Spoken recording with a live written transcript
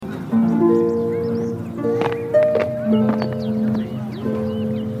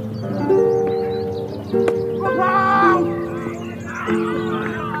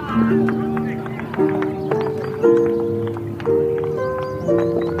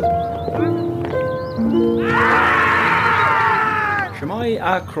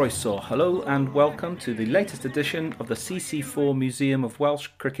Shwmae a croeso. Hello and welcome to the latest edition of the CC4 Museum of Welsh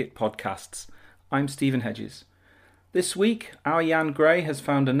Cricket podcasts. I'm Stephen Hedges. This week, our Jan Gray has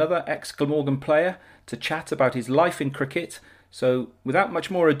found another ex-Glamorgan player to chat about his life in cricket. So, without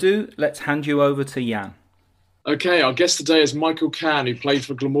much more ado, let's hand you over to Jan. Okay, our guest today is Michael Cann, who played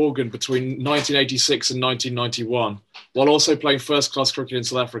for Glamorgan between 1986 and 1991, while also playing first-class cricket in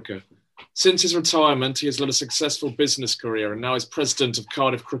South Africa. Since his retirement, he has led a successful business career and now is president of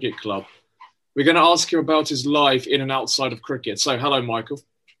Cardiff Cricket Club. We're going to ask him about his life in and outside of cricket. So, hello, Michael.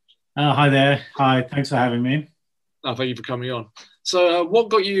 Hi there. Hi, thanks for having me. Thank you for coming on. So, what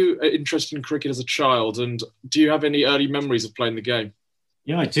got you interested in cricket as a child, and do you have any early memories of playing the game?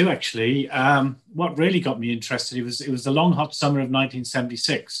 Yeah, I do actually. What really got me interested, it was the long hot summer of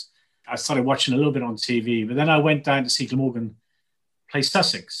 1976. I started watching a little bit on TV, but then I went down to see Glamorgan play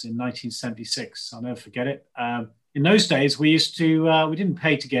Sussex in 1976. I'll never forget it. In those days, we didn't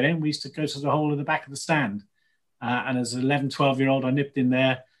pay to get in. We used to go to the hole in the back of the stand. And as an 11, 12-year-old, I nipped in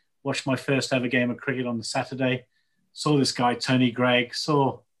there, watched my first ever game of cricket on the Saturday, saw this guy, Tony Greig,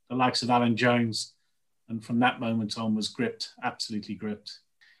 saw the likes of Alan Jones, and from that moment on was absolutely gripped.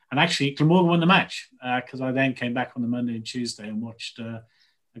 And actually, Glamorgan won the match because I then came back on the Monday and Tuesday and watched a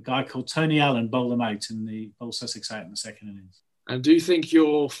guy called Tony Allen bowl them out bowl Sussex out in the second innings. And do you think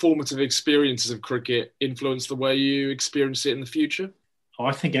your formative experiences of cricket influence the way you experience it in the future? Oh,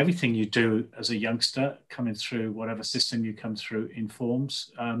 I think everything you do as a youngster coming through whatever system you come through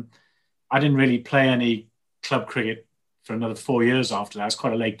informs. I didn't really play any club cricket for another 4 years after that. I was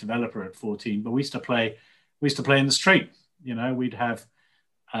quite a late developer at 14, but we used to play in the street. You know, we'd have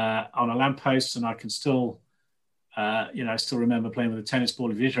on a lamppost, and I can still, I still remember playing with a tennis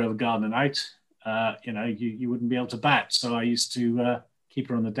ball. If you hit her over garden and out, you wouldn't be able to bat. So I used to keep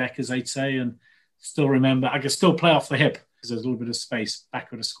her on the deck, as they'd say, and still remember I could still play off the hip because there's a little bit of space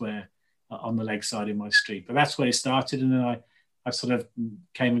back of the square on the leg side in my street. But that's where it started, and then I sort of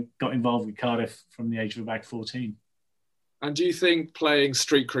got involved with Cardiff from the age of about 14. And do you think playing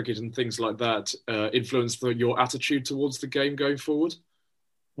street cricket and things like that influenced your attitude towards the game going forward?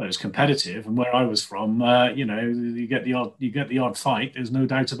 Well, it was competitive, and where I was from, you get the odd fight. There's no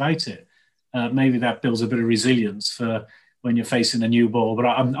doubt about it. Maybe that builds a bit of resilience for when you're facing a new ball, but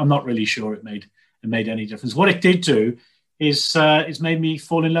I'm not really sure it made any difference. What it did do is it's made me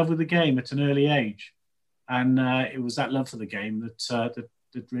fall in love with the game at an early age, and it was that love for the game that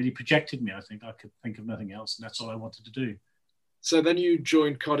really projected me. I think I could think of nothing else, and that's all I wanted to do. So then you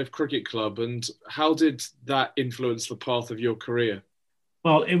joined Cardiff Cricket Club, and how did that influence the path of your career?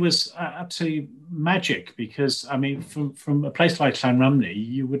 Well, it was absolutely magic because, I mean, from a place like Llanrumney,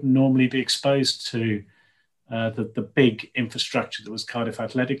 you wouldn't normally be exposed to the big infrastructure that was Cardiff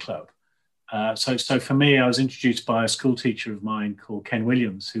Athletic Club. So for me, I was introduced by a school teacher of mine called Ken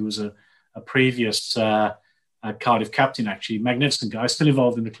Williams, who was a previous Cardiff captain, actually, magnificent guy, still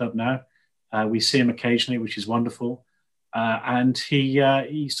involved in the club now. We see him occasionally, which is wonderful. And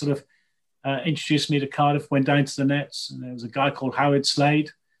he sort of introduced me to Cardiff, went down to the nets, and there was a guy called Howard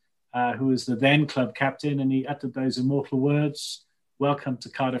Slade, who was the then club captain, and he uttered those immortal words, "Welcome to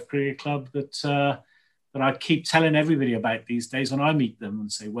Cardiff Cricket Club," that I keep telling everybody about these days when I meet them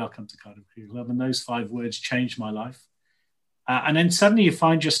and say, "Welcome to Cardiff Cricket Club." And those 5 words changed my life. And then suddenly you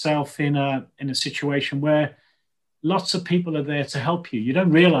find yourself in a situation where lots of people are there to help you. You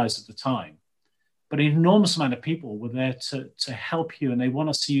don't realize at the time, but an enormous amount of people were there to help you, and they want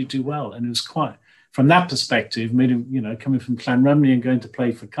to see you do well. And it was quite, from that perspective, coming from Llanrumney and going to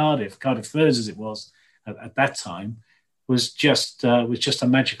play for Cardiff Thirds as it was at that time, was just a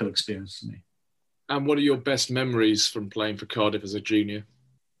magical experience for me. And what are your best memories from playing for Cardiff as a junior?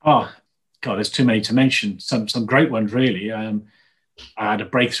 Oh, God, there's too many to mention. Some great ones, really. I had a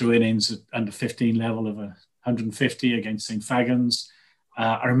breakthrough innings at under 15 level of 150 against St Fagans.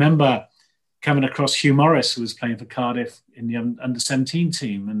 I remember coming across Hugh Morris, who was playing for Cardiff in the under-17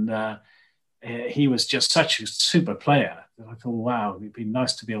 team. And he was just such a super player that I thought, wow, it'd be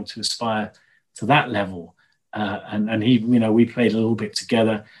nice to be able to aspire to that level. And he, we played a little bit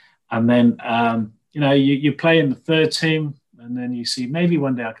together. And then, you play in the third team, and then you see maybe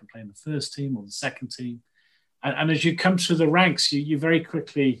one day I can play in the first team or the second team. And as you come through the ranks, you very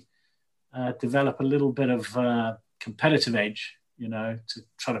quickly develop a little bit of competitive edge, to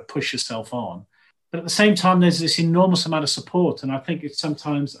try to push yourself on. But at the same time, there's this enormous amount of support, and I think it's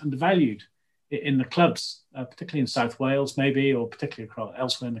sometimes undervalued in the clubs, particularly in South Wales, maybe, or particularly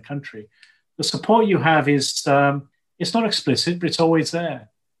elsewhere in the country. The support you have is, it's not explicit, but it's always there.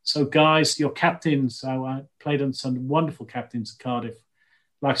 So guys, your captains, I played on some wonderful captains at Cardiff,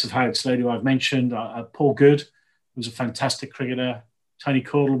 likes of Howard Slade, who I've mentioned, Paul Good, who's a fantastic cricketer, Tony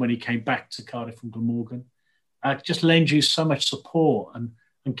Caudle when he came back to Cardiff from Glamorgan, just lend you so much support and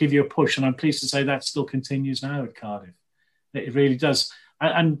give you a push. And I'm pleased to say that still continues now at Cardiff. It really does.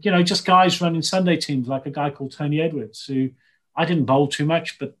 And just guys running Sunday teams like a guy called Tony Edwards, who I didn't bowl too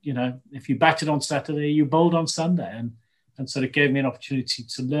much, but, if you batted on Saturday, you bowled on Sunday. And sort of gave me an opportunity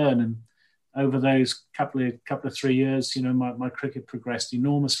to learn. And over those couple of 3 years, my cricket progressed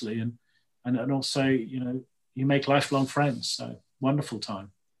enormously. And also, you make lifelong friends. So wonderful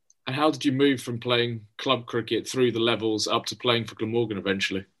time. And how did you move from playing club cricket through the levels up to playing for Glamorgan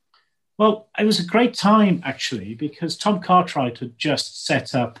eventually? Well, it was a great time, actually, because Tom Cartwright had just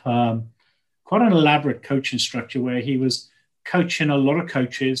set up quite an elaborate coaching structure where he was coaching a lot of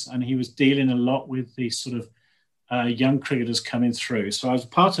coaches and he was dealing a lot with these sort of young cricketers coming through. So I was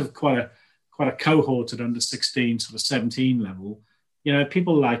part of quite a cohort at under 16, sort of 17 level.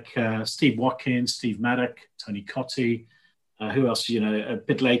 People like Steve Watkins, Steve Maddock, Tony Cotty, who else, a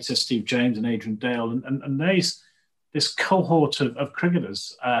bit later, Steve James and Adrian Dale. And this cohort of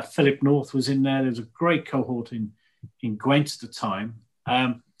cricketers. Philip North was in there. There was a great cohort in Gwent at the time.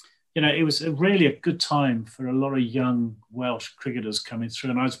 It was really a good time for a lot of young Welsh cricketers coming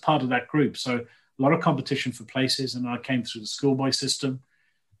through. And I was part of that group. So a lot of competition for places. And I came through the schoolboy system.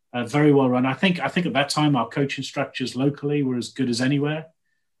 Very well run. I think at that time, our coaching structures locally were as good as anywhere.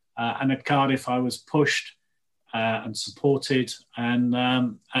 And at Cardiff, I was pushed and supported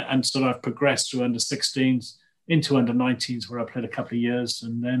and sort of progressed through under 16s into under 19s where I played a couple of years.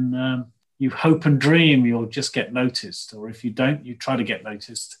 And then you hope and dream you'll just get noticed. Or if you don't, you try to get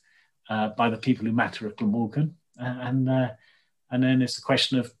noticed by the people who matter at Glamorgan. And then it's the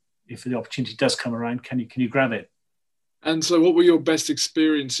question of if the opportunity does come around, can you grab it? And so what were your best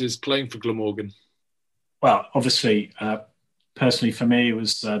experiences playing for Glamorgan? Well, obviously, personally for me, it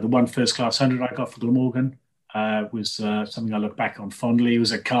was the one first-class 100 I got for Glamorgan. Was something I look back on fondly. It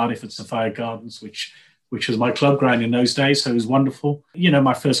was at Cardiff at Sophia Gardens, which was my club ground in those days, so it was wonderful.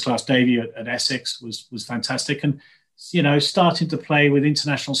 My first-class debut at Essex was fantastic. And, starting to play with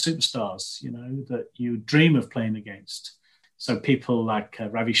international superstars, that you dream of playing against. So people like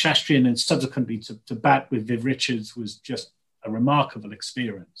Ravi Shastri and then subsequently to bat with Viv Richards was just a remarkable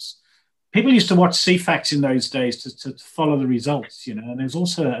experience. People used to watch CFAX in those days to follow the results, and there's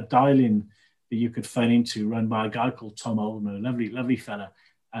also a dial-in that you could phone into run by a guy called Tom Oldham, a lovely, lovely fella.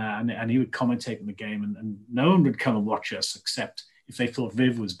 And he would commentate on the game and no one would come and watch us except if they thought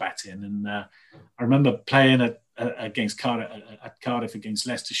Viv was batting. And I remember playing against Cardiff against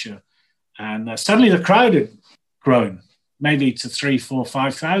Leicestershire. And suddenly the crowd had grown, maybe to 3,000,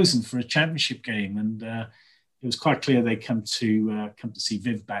 4,000, 5,000 for a championship game. And it was quite clear they come to see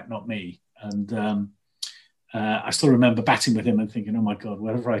Viv bat, not me. And I still remember batting with him and thinking, oh my God,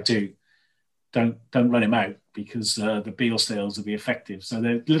 whatever I do, don't run him out because the Beale sales will be effective. So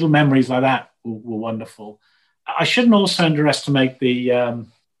the little memories like that were wonderful. I shouldn't also underestimate the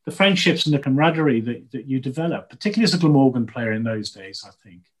friendships and the camaraderie that you develop, particularly as a Glamorgan player in those days, I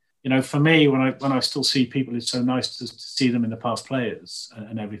think. For me, when I still see people, it's so nice to see them in the past players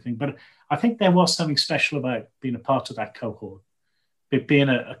and everything. But I think there was something special about being a part of that cohort. Being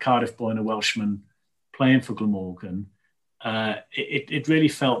a Cardiff boy and a Welshman playing for Glamorgan, it really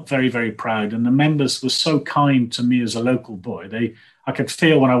felt very, very proud. And the members were so kind to me as a local boy. I could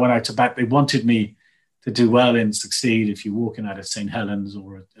feel when I went out to bat, they wanted me to do well and succeed if you're walking out at St Helens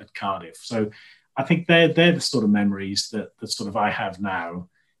or at Cardiff. So I think they're the sort of memories that sort of I have now,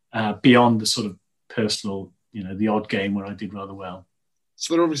 beyond the sort of personal, the odd game where I did rather well.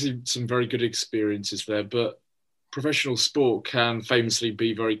 So there are obviously some very good experiences there, but professional sport can famously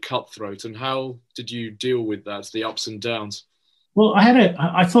be very cutthroat. And how did you deal with that, the ups and downs? Well,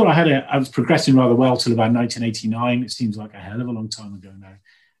 I was progressing rather well till about 1989. It seems like a hell of a long time ago now.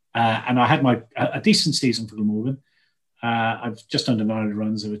 And I had a decent season for Glamorgan. I've just under 900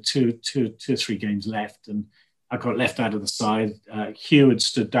 runs. There were two or three games left, and I got left out of the side. Hugh had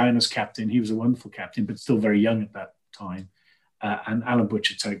stood down as captain. He was a wonderful captain, but still very young at that time. And Alan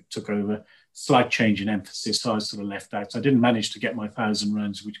Butcher took over. Slight change in emphasis, so I was sort of left out. So I didn't manage to get my 1,000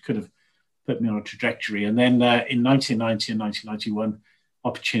 runs, which could have put me on a trajectory. And then in 1990 and 1991,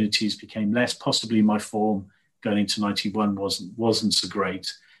 opportunities became less. Possibly my form going into 91 wasn't so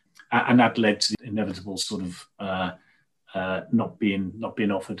great. And that led to the inevitable sort of not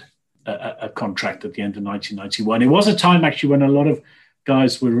being offered a contract at the end of 1991. It was a time actually when a lot of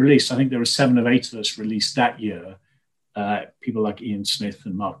guys were released. I think there were 7 of 8 of us released that year. People like Ian Smith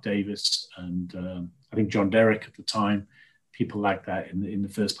and Mark Davis and I think John Derrick at the time, people like that in the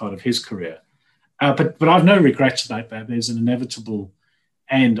first part of his career. But I've no regrets about that. There's an inevitable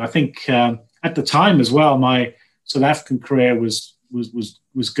end. I think at the time as well, my South African career was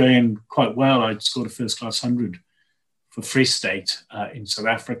was going quite well. I'd scored a first-class 100 for Free State in South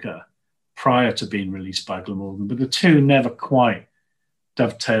Africa prior to being released by Glamorgan, but the two never quite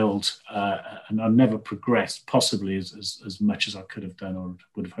dovetailed, and I never progressed possibly as much as I could have done or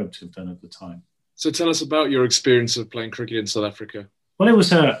would have hoped to have done at the time. So tell us about your experience of playing cricket in South Africa. Well, it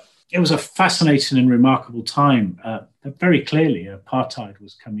was a fascinating and remarkable time. Very clearly, apartheid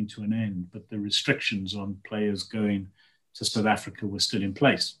was coming to an end, but the restrictions on players going to South Africa were still in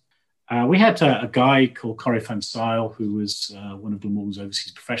place. We had a guy called Corrie van Zyl, who was one of Glamorgan's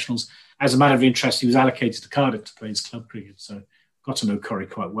overseas professionals. As a matter of interest, he was allocated to Cardiff to play his club cricket, so got to know Corrie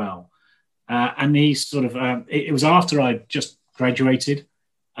quite well. And he sort of, it was after I'd just graduated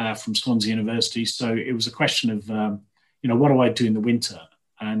from Swansea University, so it was a question of, what do I do in the winter?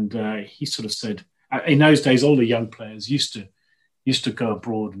 And he sort of said, in those days, all the young players used to go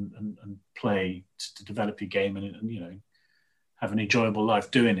abroad and play to develop your game and have an enjoyable life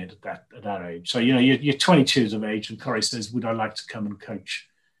doing it at that age. So, you're 22 years of age, and Corrie says, would I like to come and coach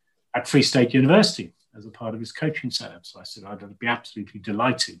at Free State University as a part of his coaching setup? So I said, I'd be absolutely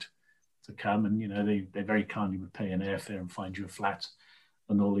delighted to come. And, they very kindly would pay an airfare and find you a flat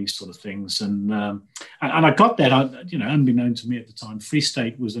and all these sort of things. And I got that, unbeknown to me at the time, Free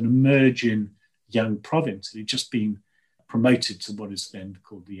State was an emerging young province. It had just been promoted to what is then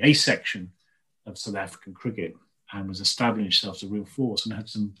called the A section of South African cricket and was establishing itself as a real force and had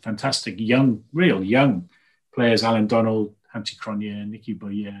some fantastic real young players, Alan Donald, Hanti Cronje, Nicky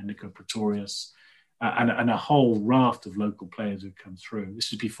Boyer, Nico Pretorius, and a whole raft of local players who'd come through.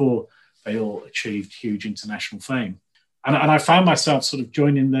 This was before they all achieved huge international fame. And I found myself sort of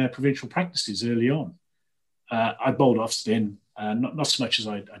joining their provincial practices early on. I bowled off spin, not so much as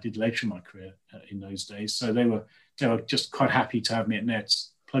I did later in my career in those days. So they were just quite happy to have me at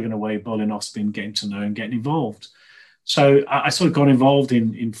nets, plugging away, bowling off spin, getting to know and getting involved. So I sort of got involved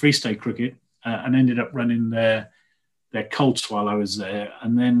in Free State cricket and ended up running their Colts while I was there.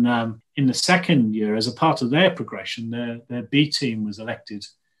 And then in the second year, as a part of their progression, their B team was elected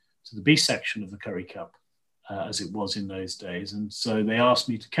to the B section of the Currie Cup, as it was in those days. And so they asked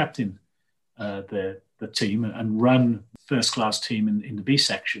me to captain the team and run first-class team in the B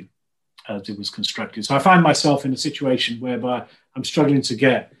section as it was constructed. So I find myself in a situation whereby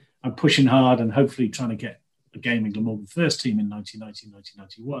I'm pushing hard and hopefully trying to get a game in Glamorgan first team in 1990,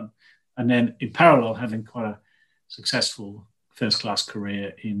 1991. And then in parallel, having quite a successful first-class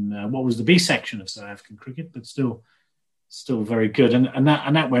career in what was the B section of South African cricket, but still very good. And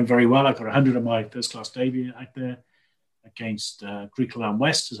that went very well. I got 100 on my first-class debut out there against Griqualand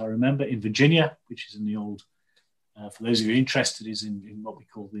West, as I remember, in Virginia, which is in the old, for those of you interested, is in what we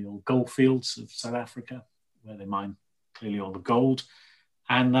call the old gold fields of South Africa, where they mine clearly all the gold.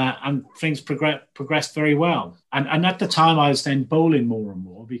 And things progressed very well. And at the time, I was then bowling more and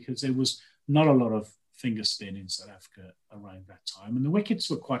more because there was not a lot of finger spin in South Africa around that time. And the wickets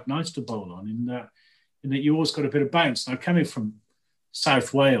were quite nice to bowl on in that you always got a bit of bounce. Now, coming from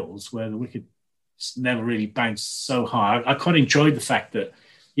South Wales, where the wicket never really bounced so high, I quite enjoyed the fact that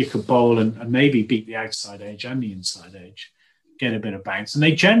you could bowl and maybe beat the outside edge and the inside edge, get a bit of bounce. And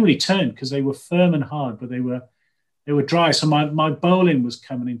they generally turned because they were firm and hard, but they were dry. So my bowling was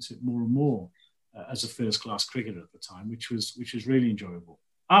coming into it more and more as a first-class cricketer at the time, which was really enjoyable.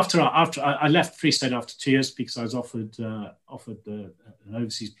 After I left Free State after 2 years because I was offered an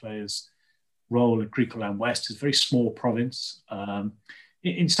overseas player's role at Griqualand West. It's a very small province.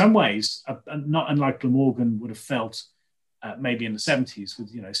 In some ways, not unlike Glamorgan would have felt maybe in the 70s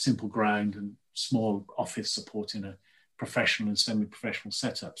with simple ground and small office supporting a professional and semi-professional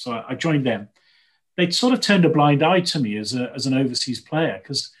setup. So I joined them. They'd sort of turned a blind eye to me as an overseas player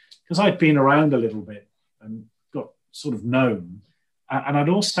because I'd been around a little bit and got sort of known. And I'd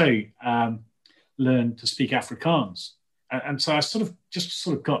also learned to speak Afrikaans. And so I sort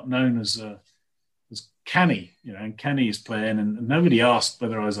of got known as Canny, and Canny is playing, and nobody asked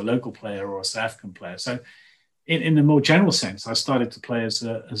whether I was a local player or a South African player. So in the more general sense, I started to play as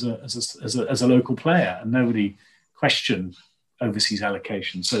a local player, and nobody questioned overseas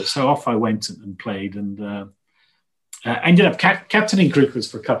allocation. So off I went and played, and ended up captaining Griquas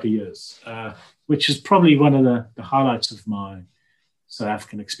for a couple of years, which is probably one of the highlights of my South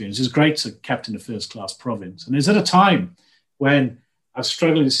African experience. It was great to captain a first-class province. And it was at a time when I was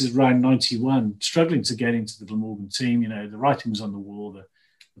struggling, this is around 91, struggling to get into the Glamorgan team. The writing was on the wall. The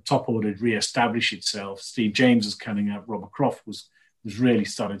top order had re-established itself. Steve James was coming up. Robert Croft was really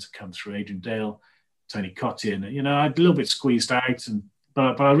starting to come through. Adrian Dale, Tony Cottier. I'd a little bit squeezed out,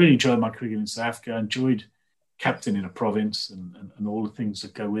 but I really enjoyed my cricket in South Africa. I enjoyed captaining a province and all the things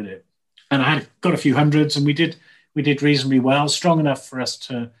that go with it. And I got a few hundreds, and we did we did reasonably well, strong enough for us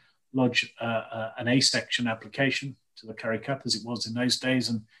to lodge an A-section application to the Currie Cup, as it was in those days,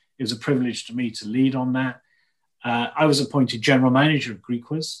 and it was a privilege to me to lead on that. I was appointed general manager of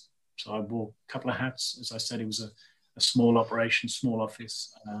Griquas, so I wore a couple of hats. As I said, it was a small operation, small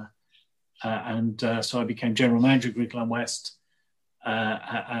office, and so I became general manager of Griqualand West,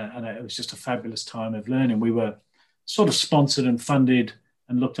 and it was just a fabulous time of learning. We were sort of sponsored and funded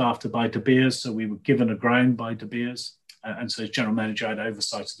and looked after by De Beers, so we were given a ground by De Beers. And so as general manager, I had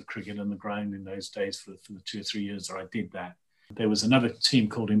oversight of the cricket and the ground in those days for the 2 or 3 years that I did that. There was another team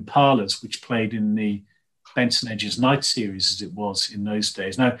called Impalas, which played in the Benson Hedges Night Series, as it was in those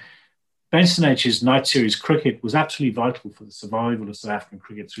days. Now, Benson Hedges Night Series cricket was absolutely vital for the survival of South African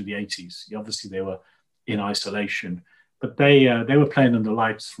cricket through the 80s. Obviously, they were in isolation, but they were playing under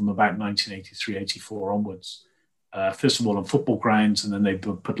lights from about 1983, 84 onwards. First of all on football grounds, and then they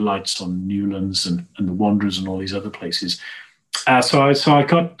put lights on Newlands and the Wanderers and all these other places. So I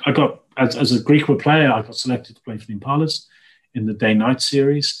got as a Griqua player, I got selected to play for the Impalas in the day-night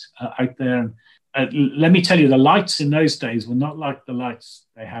series out there. And let me tell you, the lights in those days were not like the lights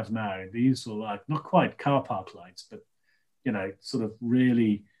they have now. These were like not quite car park lights, but sort of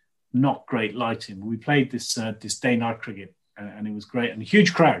really not great lighting. We played this day-night cricket, and it was great, and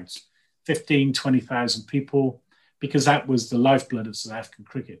huge crowds, 15, 20,000 people. Because that was the lifeblood of South African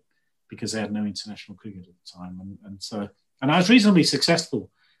cricket, because they had no international cricket at the time. And I was reasonably successful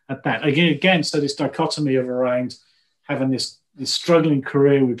at that. Again, so this dichotomy of around having this struggling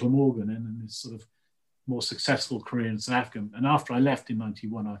career with Glamorgan and this sort of more successful career in South Africa. And after I left in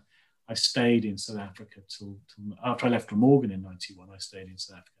 91, I stayed in South Africa till after I left Glamorgan in 91, I stayed in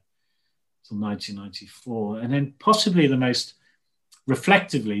South Africa till 1994. And then possibly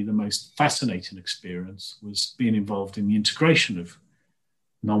reflectively, the most fascinating experience was being involved in the integration of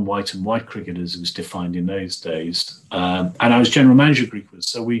non-white and white cricketers, as it was defined in those days. And I was general manager of Griquas,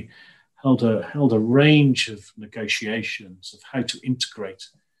 so we held a range of negotiations of how to integrate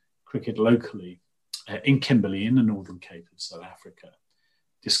cricket locally in Kimberley, in the Northern Cape of South Africa.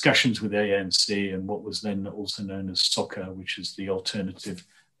 Discussions with ANC and what was then also known as SOCA, which is the alternative,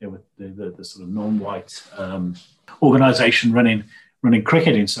 the sort of non-white organisation running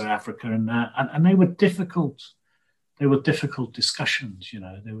cricket in South Africa, and they were difficult. They were difficult discussions.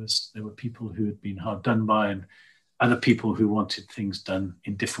 There were people who had been hard done by, and other people who wanted things done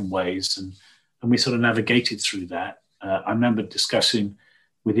in different ways, and we sort of navigated through that. I remember discussing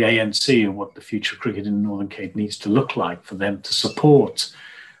with the ANC and what the future of cricket in the Northern Cape needs to look like for them to support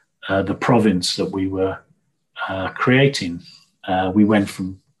the province that we were creating. We went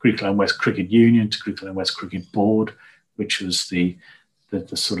from Griqualand West Cricket Union to Griqualand West Cricket Board, which was the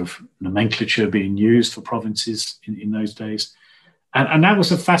sort of nomenclature being used for provinces in those days. And that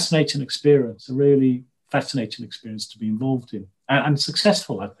was a fascinating experience, a really fascinating experience to be involved in, and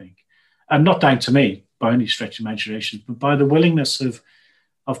successful, I think. And not down to me, by any stretch of imagination, but by the willingness of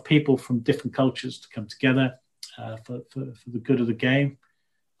people from different cultures to come together for the good of the game.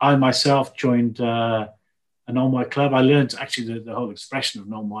 I myself joined a non-white club. I learned actually the whole expression of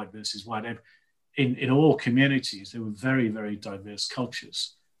non-white versus white. In all communities, there were very, very diverse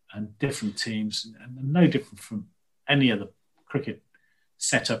cultures and different teams, and no different from any other cricket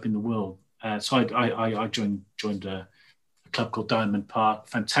setup in the world. So I joined a club called Diamond Park,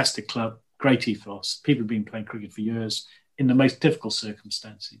 fantastic club, great ethos. People have been playing cricket for years in the most difficult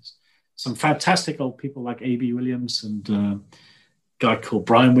circumstances. Some fantastic old people like A.B. Williams and a guy called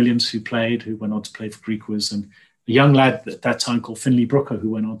Brian Williams who went on to play for Griquas, and a young lad at that time called Finley Brooker who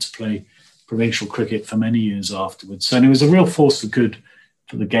went on to play provincial cricket for many years afterwards. And it was a real force for good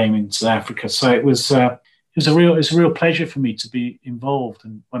for the game in South Africa. So it was a real pleasure for me to be involved.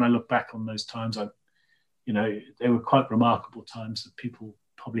 And when I look back on those times, they were quite remarkable times that people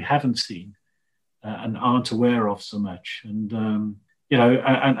probably haven't seen and aren't aware of so much. And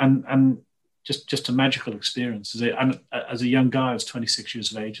just a magical experience. As a young guy, I was 26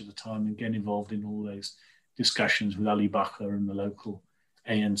 years of age at the time, and getting involved in all those discussions with Ali Bakr and the local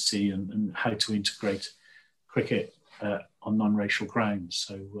ANC and how to integrate cricket on non-racial grounds.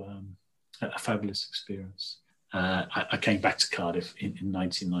 So a fabulous experience. I came back to Cardiff in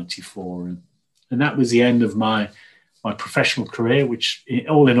 1994, and that was the end of my professional career, which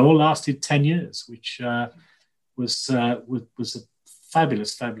all in all lasted 10 years, which was a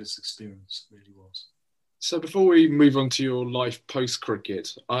fabulous experience, really was. So before we move on to your life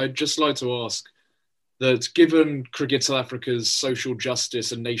post-cricket, I'd just like to ask that given Cricket South Africa's social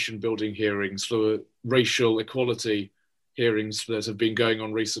justice and nation-building hearings for racial equality hearings that have been going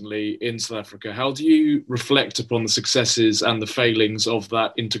on recently in South Africa, how do you reflect upon the successes and the failings of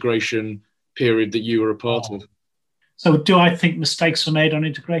that integration period that you were a part of? So do I think mistakes were made on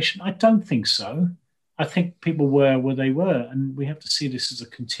integration? I don't think so. I think people were where they were, and we have to see this as a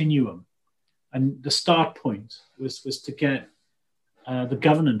continuum. And the start point was to get the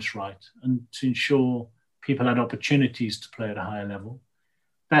governance right and to ensure people had opportunities to play at a higher level.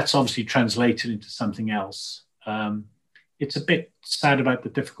 That's obviously translated into something else. It's a bit sad about the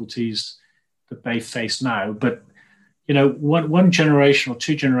difficulties that they face now, but one generation or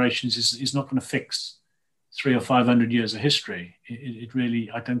two generations is not going to fix 300 or 500 years of history. It really,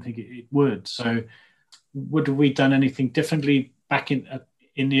 I don't think it would. So, would we done anything differently back in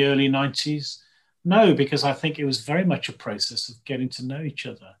the early 90s? No, because I think it was very much a process of getting to know each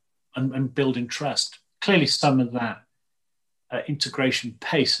other and building trust. Clearly, some of that integration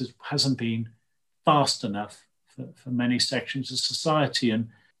pace hasn't been fast enough for many sections of society. And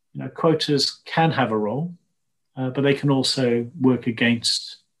quotas can have a role, but they can also work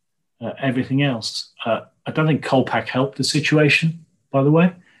against everything else. I don't think Kolpak helped the situation, by the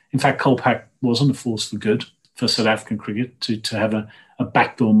way. In fact, Kolpak wasn't a force for good for South African cricket to have a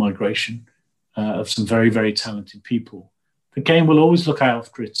backdoor migration of some very, very talented people. The game will always look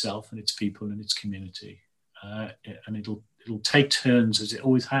after itself and its people and its community, and it'll take turns, as it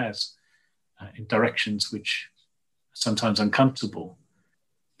always has, in directions which are sometimes uncomfortable.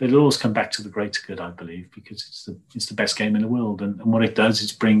 But it'll always come back to the greater good, I believe, because it's the best game in the world. And what it does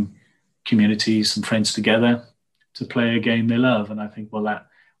is bring communities and friends together to play a game they love. And I think while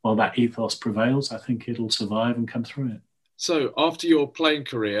that ethos prevails, I think it'll survive and come through it. So after your playing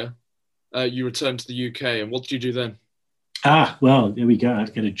career, you returned to the UK, and what did you do then? Well, there we go. I had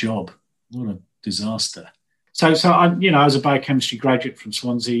to get a job. What a disaster. So I was a biochemistry graduate from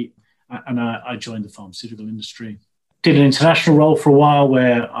Swansea, and I joined the pharmaceutical industry. Did an international role for a while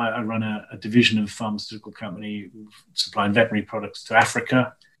where I run a division of a pharmaceutical company supplying veterinary products to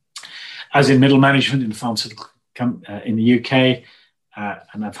Africa. I was in middle management in the pharmaceutical in the UK,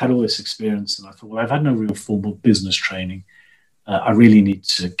 and I've had all this experience, and I thought, well, I've had no real formal business training. I really need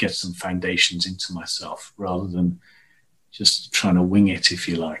to get some foundations into myself rather than just trying to wing it, if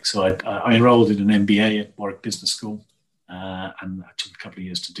you like. So I enrolled in an MBA at Warwick Business School, and I took a couple of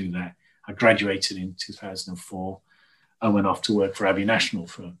years to do that. I graduated in 2004. I went off to work for Abbey National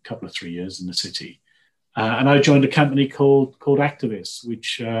for a couple of 3 years in the city. And I joined a company called Actavis,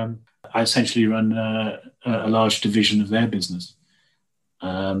 which I essentially run a large division of their business,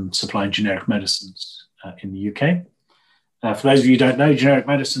 supplying generic medicines in the UK. For those of you who don't know, generic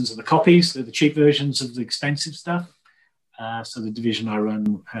medicines are the copies. They're the cheap versions of the expensive stuff. So the division I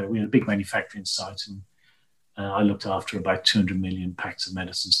run, we had a big manufacturing site, and I looked after about 200 million packs of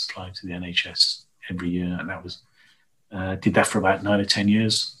medicine supplied to the NHS every year. And that was did that for about 9 or 10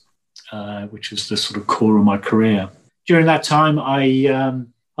 years, which was the sort of core of my career. During that time, I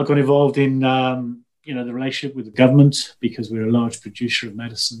got involved in the relationship with the government, because we're a large producer of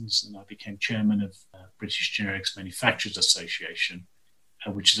medicines, and I became chairman of British Generics Manufacturers Association,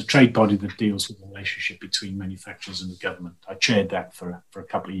 which is a trade body that deals with the relationship between manufacturers and the government. I chaired that for a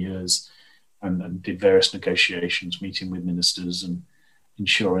couple of years and did various negotiations, meeting with ministers and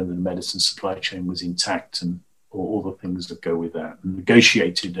ensuring that the medicine supply chain was intact and all the things that go with that, and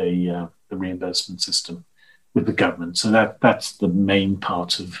negotiated the reimbursement system with the government. So that's the main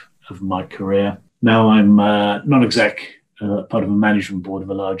part of my career. Now I'm non-exec, part of a management board of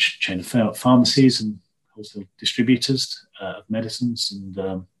a large chain of pharmacies and wholesale distributors of medicines,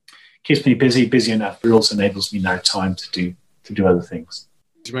 and keeps me busy enough, but it also enables me now time to do other things.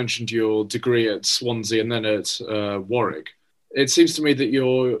 You mentioned your degree at Swansea and then at Warwick. It seems to me that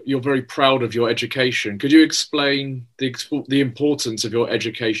you're very proud of your education. Could you explain the importance of your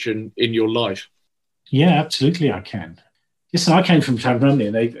education in your life? Yeah, absolutely, I can. Listen, I came from Llanrumney,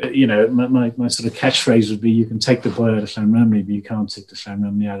 and they, my sort of catchphrase would be, "You can take the boy out of Llanrumney, but you can't take the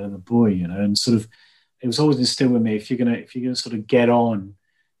Llanrumney out of the boy." And sort of, it was always instilled with me: if you're gonna sort of get on,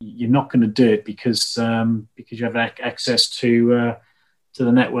 you're not going to do it because you have access to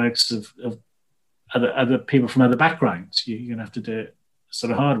the networks of other people from other backgrounds. You're going to have to do it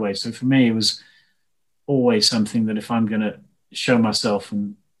sort of hard way. So for me, it was always something that if I'm going to show myself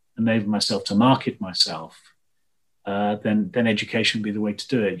and enable myself to market myself, then education would be the way to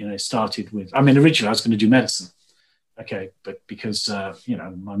do it. It started with, originally I was going to do medicine. Okay, but because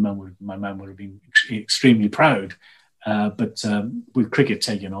my mum would have been extremely proud. But with cricket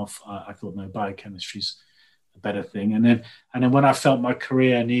taking off, I thought, no, biochemistry's a better thing. And then when I felt my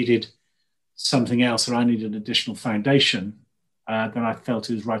career needed something else, or I needed additional foundation, then I felt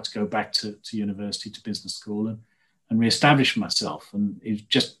it was right to go back to university, to business school, and reestablish myself. And it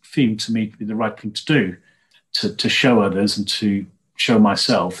just seemed to me to be the right thing to do, to show others and to show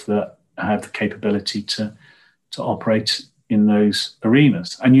myself that I have the capability to to operate in those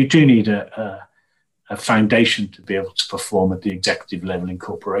arenas. And you do need a foundation to be able to perform at the executive level in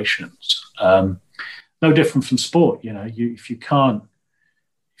corporations. No different from sport. If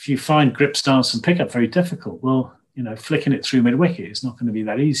you find grip, stance, and pickup very difficult, well, flicking it through mid-wicket is not going to be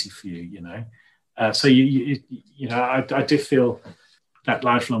that easy for you. So I do feel that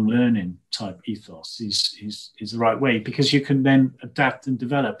lifelong learning type ethos is the right way, because you can then adapt and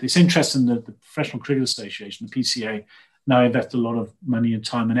develop. It's interesting that the Professional Cricket Association, the PCA, now invest a lot of money and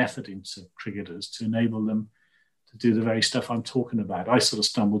time and effort into cricketers to enable them to do the very stuff I'm talking about. I sort of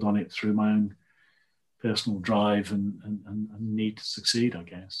stumbled on it through my own personal drive and need to succeed, I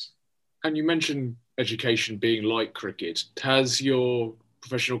guess. And you mentioned education being like cricket. Has your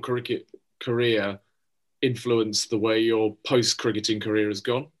professional cricket career influenced the way your post-cricketing career has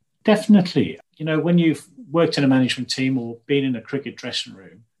gone? Definitely. When you've worked in a management team or been in a cricket dressing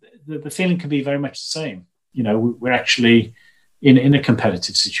room, the feeling can be very much the same. We're actually in a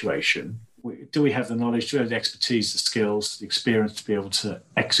competitive situation. Do we have the knowledge, do we have the expertise, the skills, the experience to be able to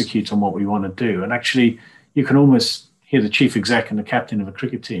execute on what we want to do? And actually, you can almost hear the chief exec and the captain of a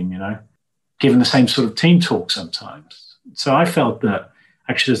cricket team, giving the same sort of team talk sometimes. So I felt that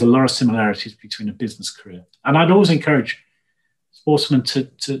actually there's a lot of similarities between a business career. And I'd always encourage sportsmen to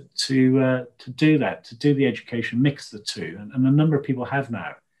do that, to do the education, mix the two. And a number of people have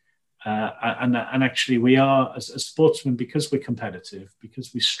now. And actually we are, as sportsmen, because we're competitive,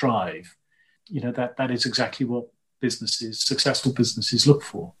 because we strive, that is exactly what successful businesses look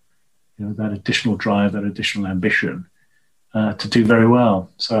for. That additional drive, that additional ambition to do very well.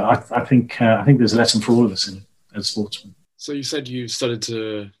 So I think there's a lesson for all of us as sportsmen. So you said you started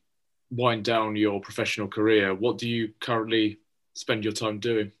to wind down your professional career. What do you currently spend your time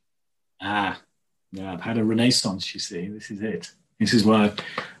doing? Yeah, I've had a renaissance, you see. This is it. This is why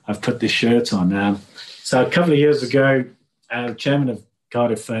I've put this shirt on. So a couple of years ago, the chairman of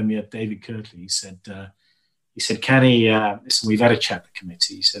Cardiff phoned me up, David Kirtley. He said, Kenny, listen, we've had a chat at the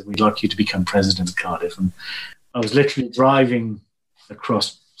committee. He said, we'd like you to become president of Cardiff. And I was literally driving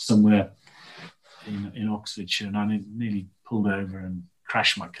across somewhere in Oxfordshire, and I nearly pulled over and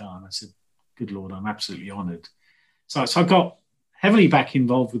crashed my car. And I said, good Lord, I'm absolutely honoured. So I got heavily back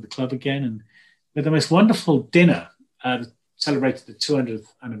involved with the club again, and with the most wonderful dinner celebrated the 200th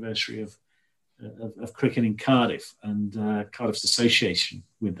anniversary of cricket in Cardiff, and Cardiff's association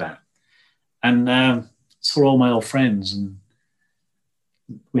with that. And saw all my old friends, and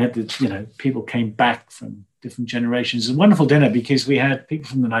we had people came back from different generations. It was a wonderful dinner because we had people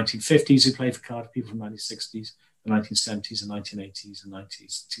from the 1950s who played for Cardiff, people from the 1960s, the 1970s, the 1980s, the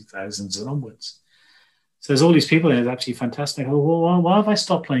 90s, 2000s, and onwards. So there's all these people, and it's absolutely fantastic. Oh, well, why have I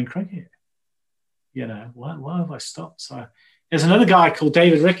stopped playing cricket? Why have I stopped? So there's another guy called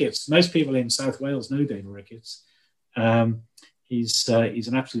David Ricketts. Most people in South Wales know David Ricketts. He's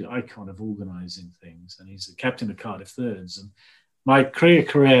an absolute icon of organising things, and he's the captain of Cardiff Thirds. And my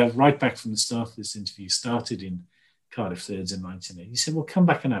career, right back from the start of this interview, started in Cardiff Thirds in 1980. He said, well, come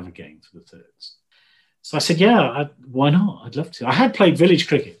back and have a game for the Thirds. So I said, yeah, why not? I'd love to. I had played village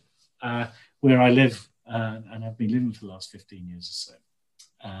cricket where I live, and I've been living for the last 15 years or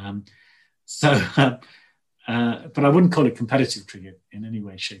so. But I wouldn't call it competitive cricket in any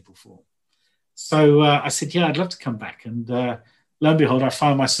way, shape or form. So I said, yeah, I'd love to come back. And lo and behold, I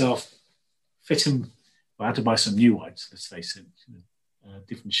found myself fitting. I had to buy some new whites, let's face it,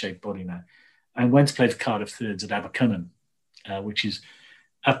 different shaped body now. And went to play for Cardiff Thirds at Abercunnan, which is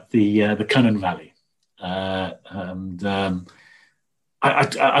up the Cunnan Valley. I've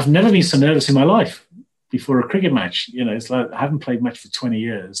never been so nervous in my life before a cricket match. It's like I haven't played much for 20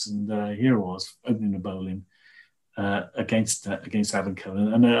 years, and here I was opening the bowling against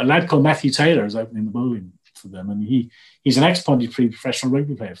Abercunnan, and a lad called Matthew Taylor is opening the bowling for them, and he's an ex-Pontypridd professional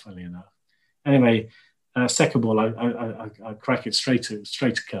rugby player, funnily enough. Anyway, second ball, I crack it straight to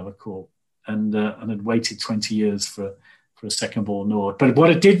cover court, and had waited 20 years for a second ball nod. But what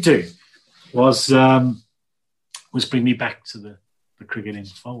it did do was bring me back to the cricketing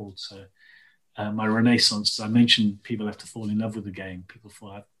fold. So my renaissance, I mentioned people have to fall in love with the game. People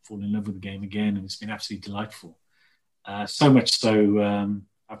fall in love with the game again, and it's been absolutely delightful. So much so,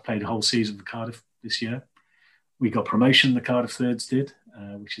 I played a whole season for Cardiff this year. We got promotion, the Cardiff Thirds did,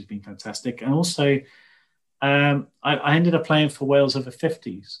 which has been fantastic. And also, I ended up playing for Wales over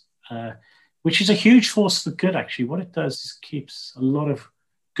 50s, which is a huge force for good, actually. What it does is keeps a lot of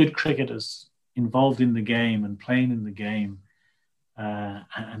good cricketers involved in the game and playing in the game,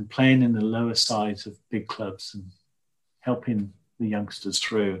 and playing in the lower sides of big clubs and helping the youngsters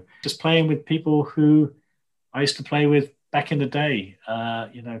through. Just playing with people who I used to play with back in the day,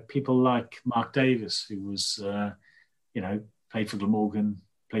 people like Mark Davis, who was, played for Glamorgan,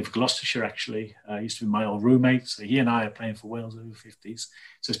 played for Gloucestershire, actually. Used to be my old roommate. So he and I are playing for Wales over 50s.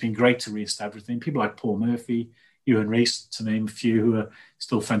 So it's been great to re-establish things. People like Paul Murphy, Ewan Rees, to name a few, who are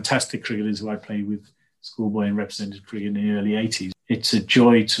still fantastic cricketers who I played with schoolboy and represented cricket in the early 80s. It's a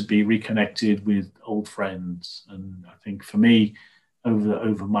joy to be reconnected with old friends. And I think for me,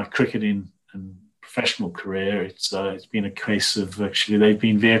 over my cricketing and professional career, it's been a case of actually they've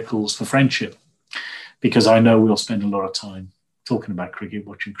been vehicles for friendship, because I know we'll spend a lot of time talking about cricket,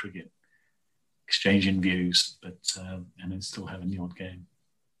 watching cricket, exchanging views, and then still having the odd game.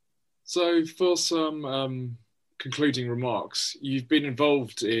 So for some concluding remarks, you've been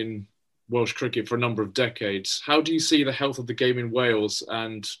involved in Welsh cricket for a number of decades. How do you see the health of the game in Wales,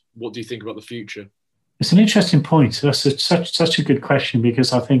 and what do you think about the future? It's an interesting point. That's such a good question,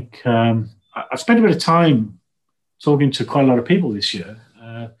 because I think I've spent a bit of time talking to quite a lot of people this year,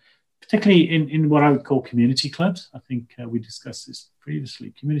 particularly in what I would call community clubs. I think we discussed this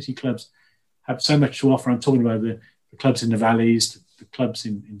previously. Community clubs have so much to offer. I'm talking about the clubs in the valleys, the clubs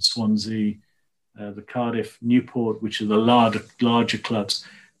in Swansea, the Cardiff, Newport, which are the larger clubs.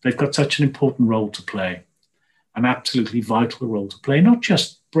 They've got such an important role to play, an absolutely vital role to play, not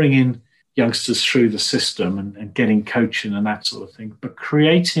just bringing youngsters through the system and getting coaching and that sort of thing, but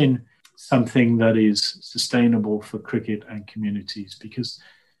creating something that is sustainable for cricket and communities, because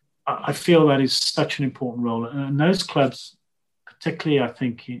I feel that is such an important role. And those clubs, particularly, I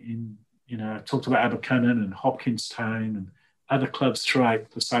think, I talked about Abercynon and Hopkinstown and other clubs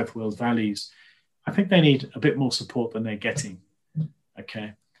throughout the South Wales valleys, I think they need a bit more support than they're getting,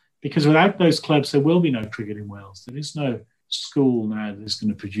 okay? Because without those clubs, there will be no cricket in Wales. There is no school now that is going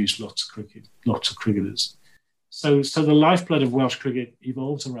to produce lots of cricketers. So the lifeblood of Welsh cricket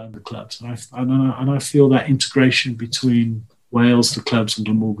evolves around the clubs. And I feel that integration between Wales, the clubs, and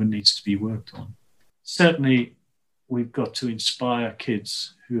Glamorgan needs to be worked on. Certainly, we've got to inspire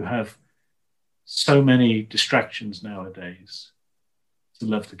kids who have so many distractions nowadays to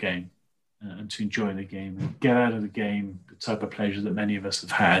love the game and to enjoy the game and get out of the game the type of pleasure that many of us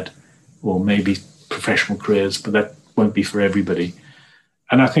have had, or maybe professional careers, but that won't be for everybody.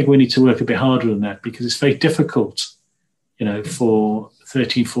 And I think we need to work a bit harder than that, because it's very difficult, for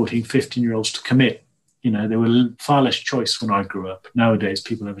 13, 14, 15-year-olds to commit. There were far less choice when I grew up. Nowadays,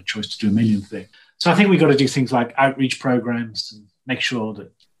 people have a choice to do a million things. So I think we've got to do things like outreach programs and make sure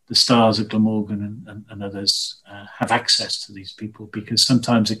that the stars of Glamorgan and others have access to these people, because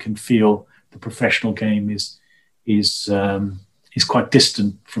sometimes it can feel the professional game is quite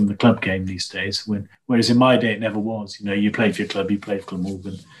distant from the club game these days, whereas in my day it never was. You played for your club, you played for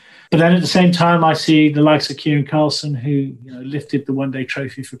Glamorgan. But then at the same time, I see the likes of Kieran Carlson, who lifted the one-day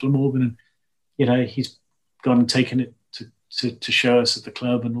trophy for Glamorgan, and he's gone and taken it to show us at the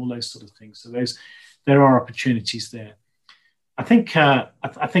club and all those sort of things. So there are opportunities there. I think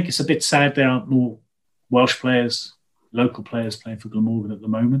it's a bit sad there aren't more Welsh players, local players playing for Glamorgan at the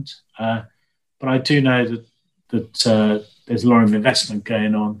moment. But I do know that there's a lot of investment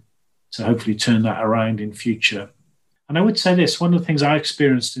going on to hopefully turn that around in future. And I would say this, one of the things I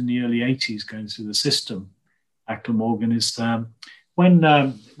experienced in the early 80s going through the system at Glamorgan is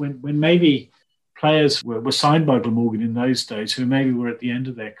when maybe players were signed by Glamorgan in those days who maybe were at the end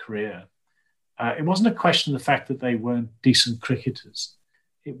of their career, it wasn't a question of the fact that they weren't decent cricketers.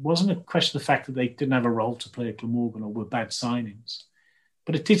 It wasn't a question of the fact that they didn't have a role to play at Glamorgan or were bad signings.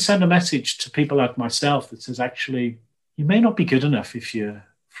 But it did send a message to people like myself that says, actually, you may not be good enough if you're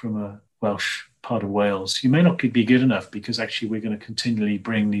from a Welsh part of Wales. You may not be good enough because actually we're going to continually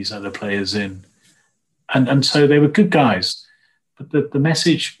bring these other players in. And so they were good guys, but the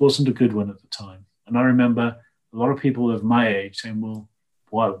message wasn't a good one at the time. And I remember a lot of people of my age saying, well,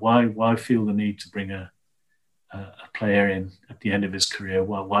 why feel the need to bring a player in at the end of his career?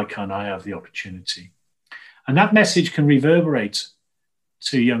 Why can't I have the opportunity? And that message can reverberate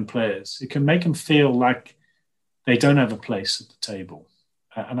to young players. It can make them feel like they don't have a place at the table.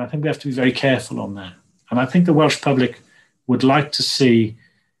 And I think we have to be very careful on that. And I think the Welsh public would like to see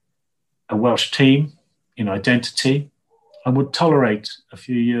a Welsh team in identity and would tolerate a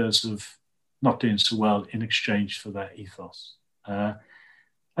few years of not doing so well in exchange for that ethos.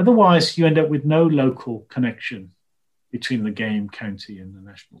 Otherwise, you end up with no local connection between the game, county and the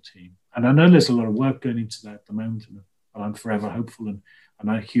national team. And I know there's a lot of work going into that at the moment, and I'm forever hopeful. And I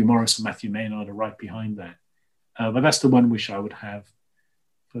know Hugh Morris and Matthew Maynard are right behind that. But that's the one wish I would have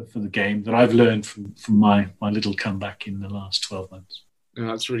for the game that I've learned from my little comeback in the last 12 months. Yeah,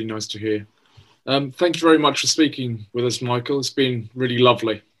 that's really nice to hear. Thank you very much for speaking with us, Michael. It's been really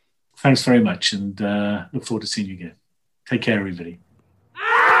lovely. Thanks very much, and look forward to seeing you again. Take care, everybody.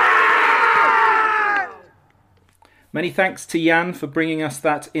 Many thanks to Jan for bringing us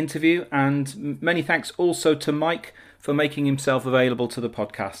that interview, and many thanks also to Mike for making himself available to the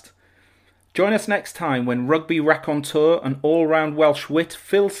podcast. Join us next time when rugby raconteur and all-round Welsh wit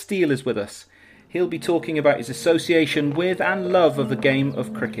Phil Steele is with us. He'll be talking about his association with and love of the game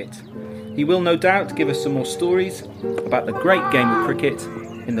of cricket. He will no doubt give us some more stories about the great game of cricket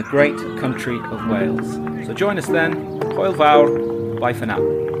in the great country of Wales. So join us then. Hwyl fawr. Bye for now.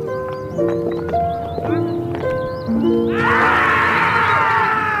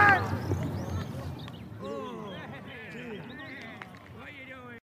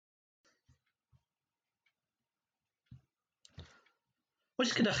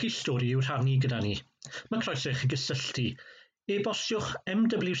 Oes gyda chi stori i'w rhannu gyda ni? Mae croeso i chi gysylltu. E-bostiwch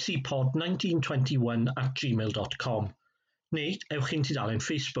mwcpod1921@gmail.com neu ewch i'n tudalen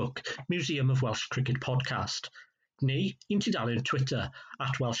Facebook Museum of Welsh Cricket Podcast neu i'n tudalen Twitter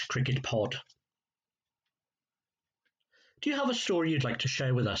 @Welsh Cricket Pod. Do you have a story you'd like to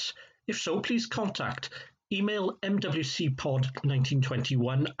share with us? If so, please email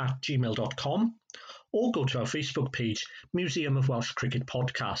mwcpod1921@gmail.com or go to our Facebook page, Museum of Welsh Cricket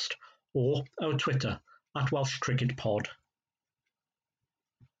Podcast, or our Twitter @Welsh Cricket Pod.